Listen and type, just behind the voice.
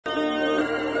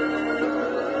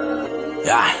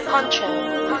Yeah.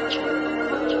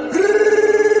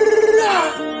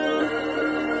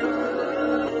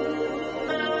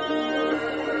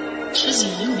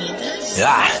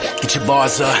 Yeah, get your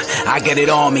bars up, I get it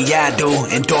on me, yeah I do,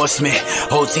 endorsement,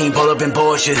 whole team pull up in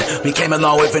Porsche, we came a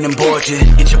long way from them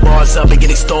Porsche, get your bars up and get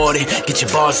extorted, get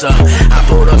your bars up, I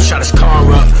pulled up, shot his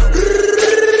car up.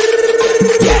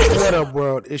 What up,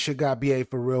 world? It's your guy BA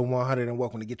for Real 100, and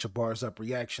welcome to Get Your Bars Up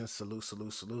Reaction. Salute,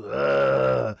 salute,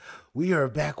 salute. We are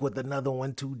back with another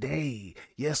one today.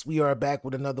 Yes, we are back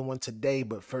with another one today,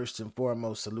 but first and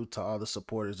foremost, salute to all the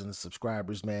supporters and the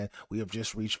subscribers, man. We have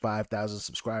just reached 5,000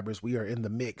 subscribers. We are in the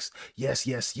mix. Yes,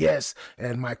 yes, yes.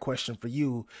 And my question for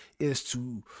you is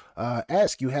to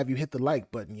ask you, have you hit the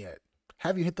like button yet?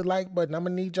 Have you hit the like button? I'm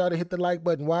going to need y'all to hit the like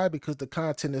button. Why? Because the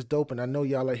content is dope, and I know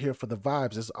y'all are here for the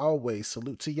vibes. As always,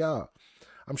 salute to y'all.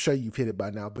 I'm sure you've hit it by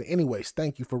now. But anyways,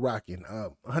 thank you for rocking.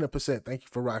 100% thank you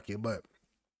for rocking. But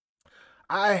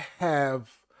I have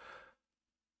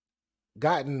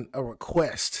gotten a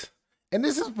request. And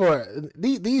this is for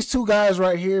these two guys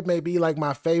right here may be like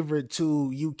my favorite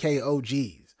two UK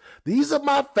OGs. These are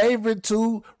my favorite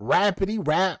two rapidy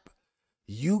rap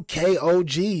UK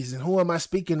OGs. And who am I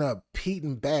speaking of? Pete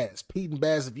and Baz. Pete and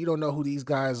Baz, if you don't know who these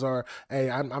guys are, hey,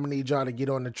 I'm going to need y'all to get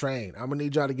on the train. I'm going to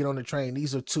need y'all to get on the train.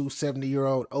 These are two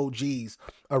 70-year-old OGs,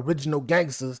 original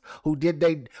gangsters who did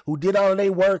all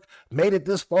their work, made it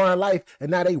this far in life,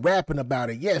 and now they rapping about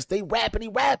it. Yes, they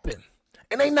rapping.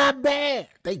 And they not bad.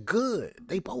 They good.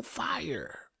 They both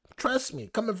fire. Trust me.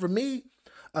 Coming from me,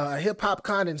 a hip-hop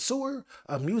connoisseur,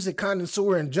 a music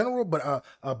connoisseur in general, but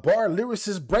a bar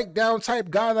lyricist breakdown type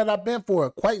guy that I've been for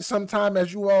quite some time,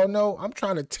 as you all know. I'm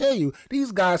trying to tell you,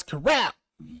 these guys can rap.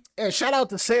 And shout out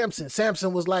to Samson.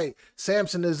 Samson is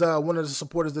one of the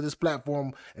supporters of this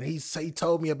platform, and he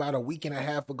told me about a week and a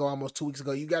half ago, almost 2 weeks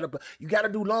ago, you gotta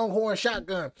do Longhorn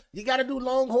Shotgun. You gotta do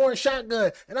Longhorn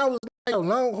Shotgun. And I was like,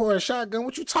 Longhorn Shotgun,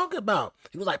 what you talking about?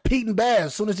 He was like, Pete and Baz.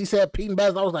 As soon as he said Pete and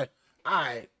Baz, I was like, all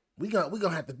right. We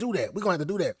gonna have to do that. We're gonna have to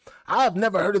do that. I've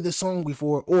never heard of this song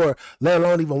before, or let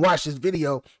alone even watch this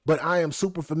video, but I am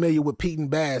super familiar with Pete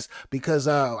and Baz because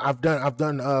I've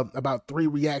done about 3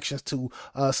 reactions to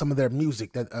some of their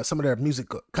music, some of their music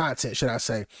content, should I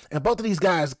say. And both of these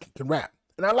guys can rap,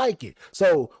 and I like it.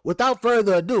 So without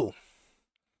further ado,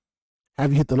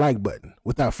 have you hit the like button?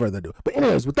 Without further ado. But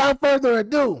anyways, without further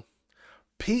ado,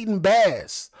 Pete and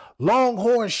Baz,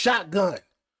 Longhorn Shotgun.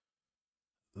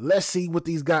 Let's see what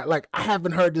these guys like. I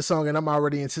haven't heard this song and I'm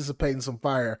already anticipating some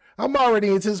fire.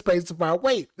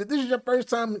 Wait, this is your first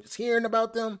time hearing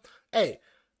about them? Hey,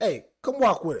 come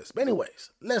walk with us. But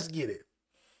anyways, let's get it.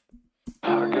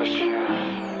 I guess you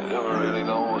never really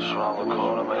know what's around the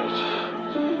corner, mate.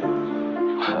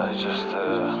 I just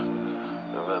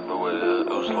remember where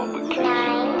those lumber kids.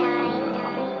 9,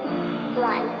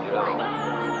 1. You know,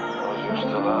 I used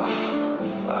to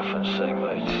laugh and sing,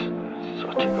 mate. It's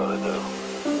what you gotta do.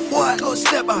 White or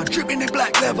stepper, dripping in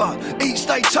black leather. Each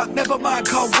stay tucked, never mind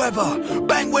cold weather.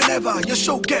 Bang whenever, your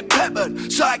soul get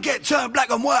peppered. So I get turned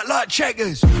black and white like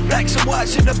checkers. Blacks and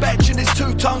whites in the bench in his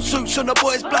 2-tone suits. And the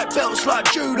boys black belts like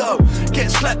judo.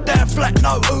 Get slapped down flat,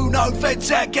 no uno.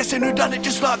 Feds out guessing who done it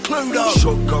just like Cluedo.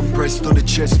 Shotgun pressed on the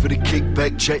chest for the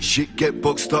kickback. Check shit, get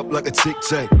boxed up like a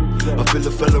tic-tac. I fill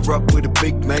a fella up with a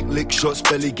Big Mac. Lick shots,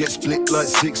 belly get split like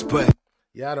 6-pack.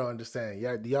 Y'all don't understand.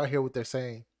 Do y'all hear what they're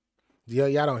saying?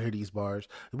 Y'all don't hear these bars.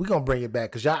 We're going to bring it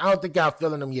back because I don't think y'all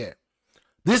feeling them yet.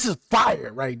 This is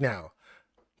fire right now.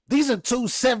 These are two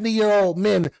 70-year-old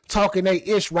men talking they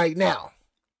ish right now.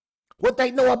 What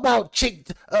they know about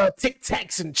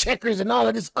tic-tacs and checkers and all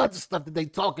of this other stuff that they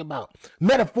talk about.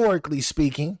 Metaphorically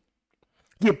speaking.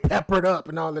 Get peppered up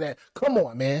and all of that. Come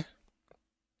on, man.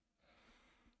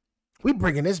 We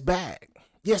bringing this back.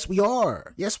 Yes, we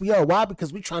are. Yes, we are. Why?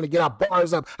 Because we trying to get our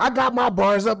bars up. I got my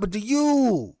bars up, but do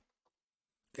you?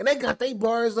 And they got their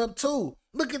bars up too.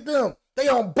 Look at them. They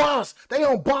on boss. They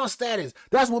on boss status.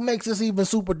 That's what makes us even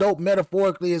super dope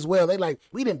metaphorically as well. They like,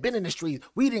 we done been in the streets.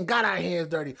 We done got our hands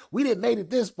dirty. We done made it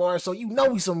this far. So you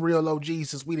know we some real OGs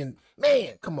since we done.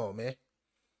 Man, come on, man.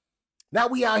 Now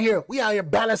we out here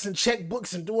balancing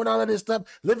checkbooks and doing all of this stuff.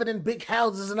 Living in big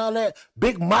houses and all that.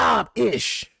 Big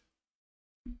mob-ish.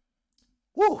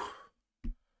 Woo.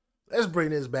 Let's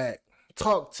bring this back.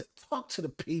 Talk to the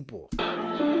people.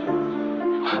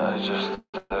 I just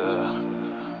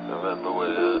remember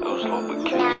where those lumber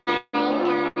kids.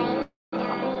 9,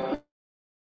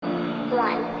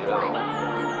 1. You know,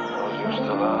 I used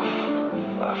to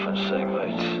laugh and sing,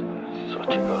 mate. It's what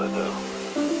you gotta do.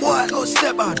 White or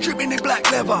stepper, dripping in black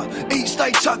leather. Eat,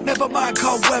 stay tucked, never mind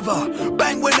cold weather.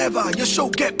 Bang whenever, your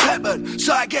short get peppered.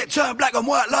 So I get turned black and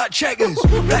white like checkers.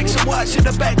 Blacks and whites in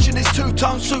the bench and it's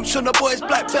two-tone suits on the boys'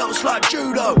 black belts like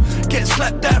judo. Get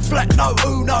slapped down flat, no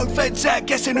uno. Feds out,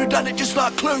 guessing who done it just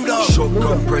like Cluedo.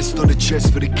 Shotgun pressed on the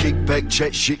chest for the kickback.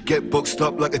 Check shit, get boxed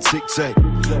up like a tic-tac.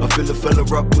 I fill a fella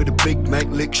up with a Big Mac.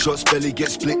 Lick shots, belly get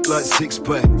split like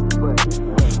six-pack.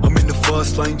 I'm in the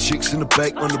fast lane, chicks in the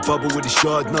back on the bubble with a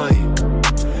Chardonnay.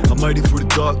 I made it through the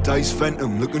dark days,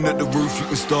 phantom. Looking at the roof, you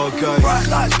can stargaze. Bright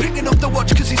lights picking up the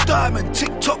watch cause it's diamond.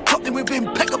 Tick-tock clocking with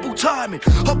impeccable timing.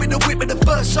 Hop in the whip at the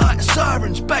first sight of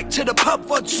sirens. Back to the pub,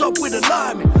 vod's up with a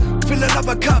liming. Fill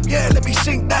another cup, yeah, let me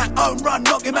sink that. Own run,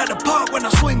 knock him out the park when I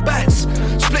swing bats.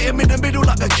 Split him in the middle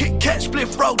like a Kit Kat.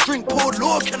 Spliff roll, drink poured,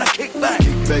 Lord, can I kick back?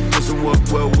 Kickback doesn't work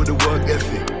well with a work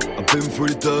ethic. I've been through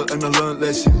the dirt and I learned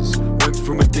lessons. Went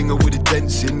from a dinger with a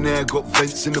dents in there. Got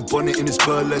vents in the bonnet in his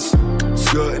pearlescent.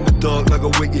 Skirt in the dark like a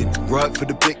wiggin'. Right for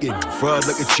the picking, fried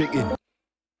like a chicken.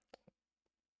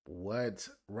 What?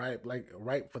 Right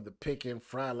for the picking,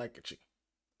 fried like a chicken.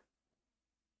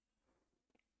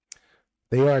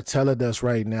 They are telling us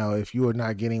right now if you are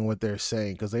not getting what they're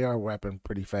saying, because they are rapping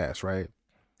pretty fast, right?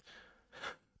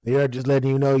 They are just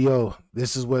letting you know, yo,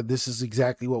 this is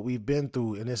exactly what we've been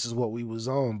through, and this is what we was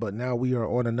on, but now we are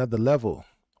on another level.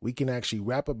 We can actually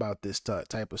rap about this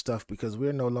type of stuff because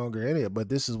we're no longer in it, but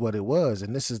this is what it was,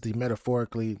 and this is the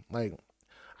metaphorically, like,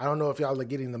 I don't know if y'all are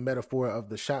getting the metaphor of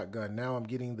the shotgun. Now I'm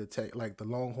getting the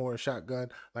Longhorn shotgun.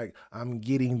 Like, I'm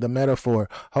getting the metaphor.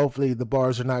 Hopefully the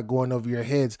bars are not going over your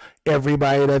heads.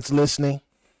 Everybody that's listening,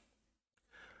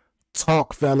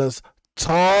 talk, fellas,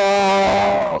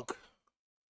 talk.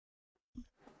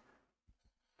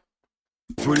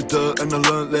 Through the dirt and I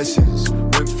learned lessons.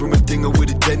 Went from a dinger with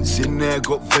a dents in there.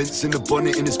 Got vents in the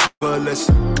bonnet in his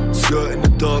pearlescent. Skirt in the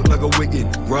dark like a wiggin'.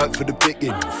 Right for the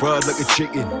picking, fried like a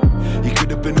chicken. He could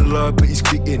have been alive but he's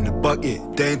kicking. The bucket,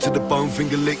 down to the bone,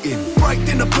 finger licking. Breaked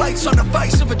in the plates on the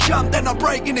face of a chump. Then I'm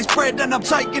breaking his bread, then I'm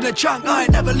taking a chunk. I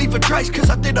ain't never leave a trace cause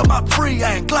I did them up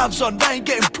freehand. Gloves on, they ain't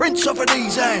getting prints off of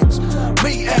these hands.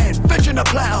 Meat hand, veg in a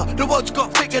platter. The wad's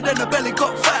got thicker than the belly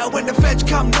got fatter. When the feds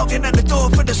come knocking at the door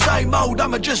for the same old,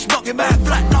 I'ma just knock him out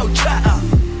flat, no chatter.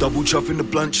 Double chuffing the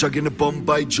blunt, chugging the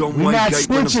Bombay, John Wayne gate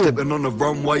when I'm stepping on the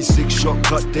runway. 6 shot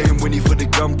cut down, Winnie for the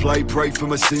gunplay. Pray for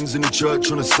my sins in the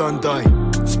church on a Sunday.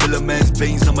 Spill a man's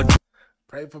beans, I'm a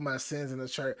pray for my sins in the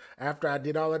church. After I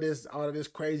did all of this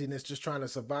craziness, just trying to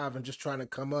survive and just trying to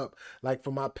come up, like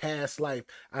for my past life,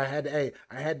 I had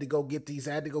to go get these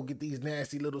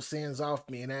nasty little sins off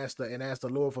me and ask the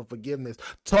Lord for forgiveness.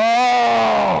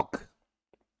 Talk.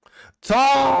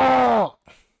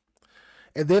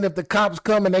 And then if the cops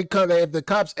come and if the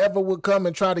cops ever would come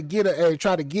and try to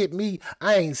get me,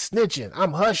 I ain't snitching.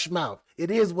 I'm hush mouth. It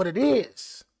is what it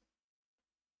is.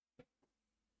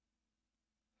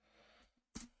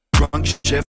 drunk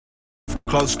chef.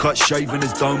 Close cut, shaving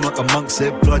his dome like a monk's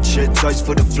head. Bloodshed, taste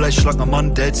for the flesh like I'm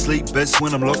undead. Sleep best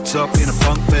when I'm locked up in a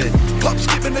bunk bed. Pop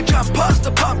skipping the jump past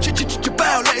the pump.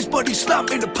 Bow, let his body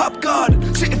slump in the pub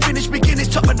garden. Sitting finish, begin his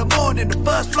top in the morning. The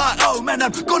first flight, oh man,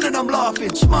 I'm gone and I'm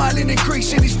laughing. Smiling,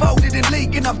 increasing, he's folded and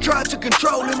leaking. I've tried to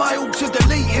control him, I ought to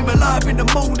delete him. Alive in the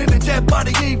morning and dead by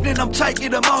the evening. I'm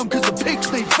taking him home cause the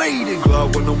pigs need feeding.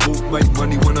 Glad when I walk, make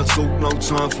money when I talk. No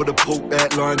time for the pork,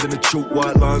 outlined and the chalk.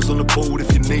 White lines on the board,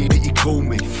 if you need it, you call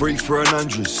me. 3 for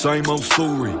 100, same old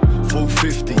story.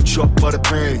 450, chopped by the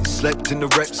pan. Slept in the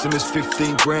reps and it's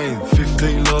 15 grand.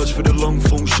 15 large for the long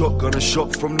form shotgun. A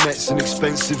shot from nets, an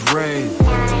expensive rain.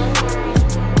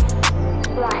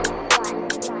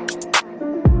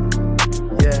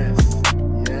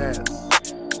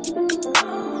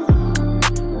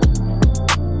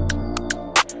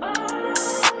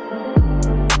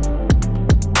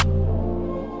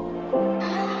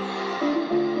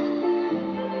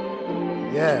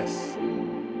 Yes.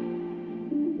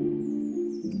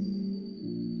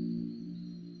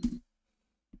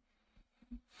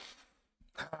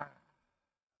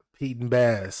 Pete and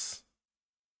Bass.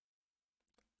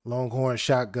 Longhorn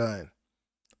shotgun.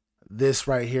 This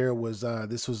right here was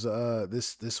this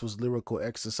was lyrical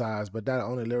exercise, but not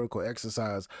only lyrical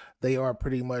exercise, they are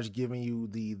pretty much giving you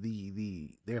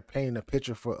they're painting a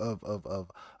picture of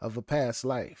a past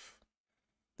life.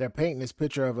 They're painting this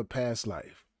picture of a past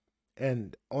life.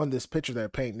 And on this picture they're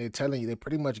painting, they're telling you, they're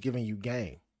pretty much giving you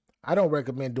game. I don't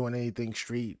recommend doing anything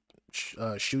street,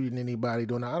 shooting anybody,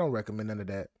 doing that. I don't recommend none of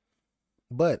that.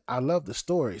 But I love the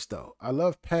stories though. I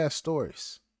love past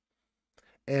stories.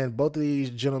 And both of these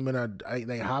gentlemen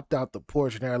they hopped out the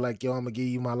porch and they're like, yo, I'm gonna give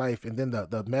you my life. And then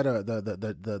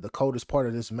the coldest part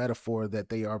of this metaphor that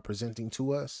they are presenting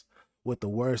to us with the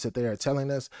words that they are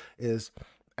telling us is,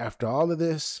 after all of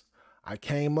this, I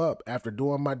came up, after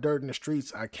doing my dirt in the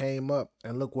streets, I came up,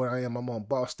 and look where I am. I'm on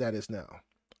boss status now.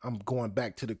 I'm going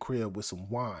back to the crib with some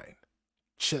wine,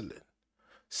 chilling,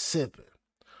 sipping,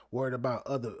 worried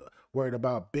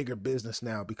about bigger business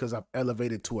now because I've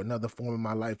elevated to another form of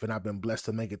my life, and I've been blessed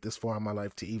to make it this far in my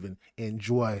life to even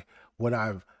enjoy what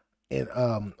I've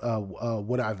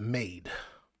made.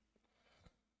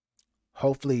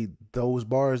 Hopefully those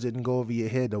bars didn't go over your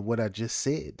head of what I just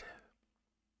said.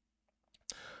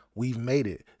 We've made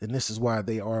it, and this is why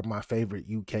they are my favorite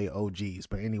UK OGs.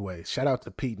 But anyway, shout out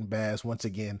to Pete and Baz once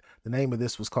again. The name of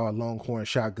this was called Longhorn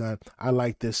Shotgun. I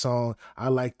like this song. I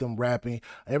like them rapping.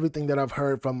 Everything that I've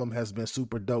heard from them has been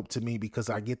super dope to me because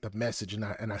I get the message and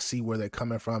I see where they're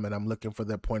coming from, and I'm looking for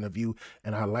their point of view,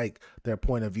 and I like their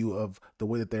point of view of the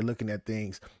way that they're looking at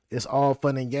things. It's all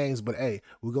fun and games, but hey,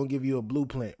 we're going to give you a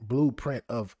blueprint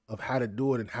of how to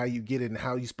do it and how you get it and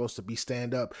how you're supposed to be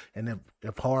stand up. And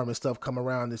if harm and stuff come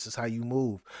around, this is how you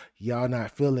move. Y'all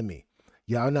not feeling me.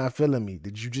 Y'all not feeling me.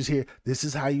 Did you just hear? This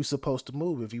is how you supposed to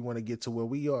move if you want to get to where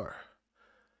we are.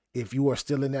 If you are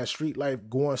still in that street life,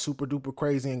 going super duper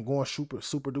crazy and going super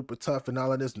duper tough and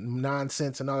all of this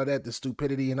nonsense and all of that, the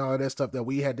stupidity and all of that stuff that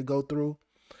we had to go through,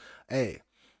 hey,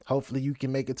 hopefully you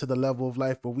can make it to the level of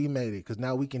life where we made it, because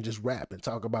now we can just rap and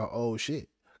talk about old shit,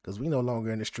 because we no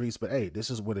longer in the streets. But hey,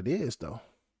 this is what it is though,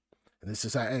 and this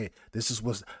is how, hey, this is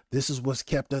what's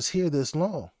kept us here this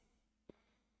long.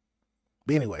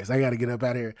 But anyways, I got to get up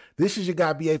out of here. This is your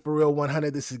guy, BA For Real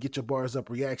 100. This is Get Your Bars Up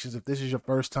Reactions. If this is your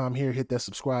first time here, hit that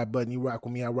subscribe button. You rock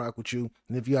with me, I rock with you.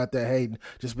 And if you're out there hating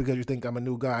just because you think I'm a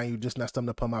new guy and you just not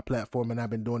stumbled upon my platform and I've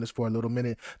been doing this for a little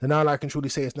minute, then all I can truly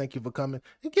say is thank you for coming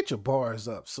and get your bars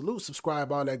up. Salute,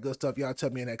 subscribe, all that good stuff. Y'all tell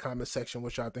me in that comment section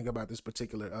what y'all think about this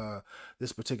particular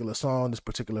song, this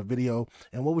particular video,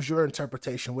 and what was your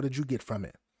interpretation? What did you get from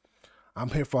it? I'm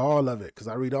here for all of it because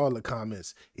I read all the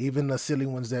comments, even the silly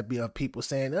ones that be of people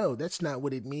saying, oh, that's not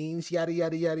what it means, yada,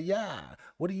 yada, yada, yada.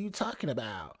 What are you talking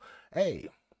about? Hey,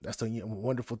 that's the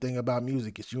wonderful thing about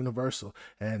music. It's universal,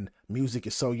 and music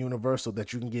is so universal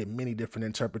that you can get many different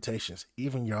interpretations,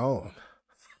 even your own.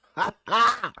 But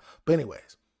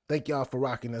anyways, thank y'all for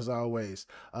rocking as always.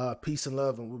 Peace and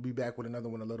love, and we'll be back with another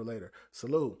one a little later.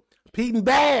 Salute. Pete and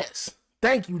Baz.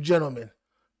 Thank you, gentlemen.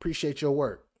 Appreciate your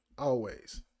work.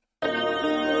 Always.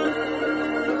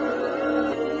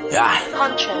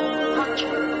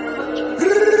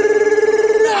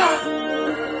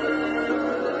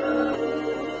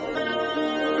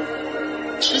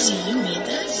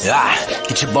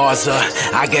 Get your bars up,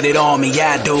 I get it on me,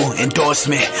 yeah I do.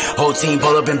 Endorsement, whole team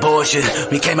pull up in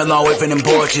Porsche. We came a long way from them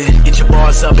Porsche. Get your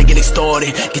bars up and get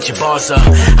extorted. Get your bars up,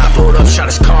 I pulled up, shot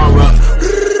his car up.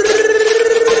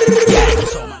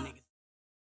 Yeah.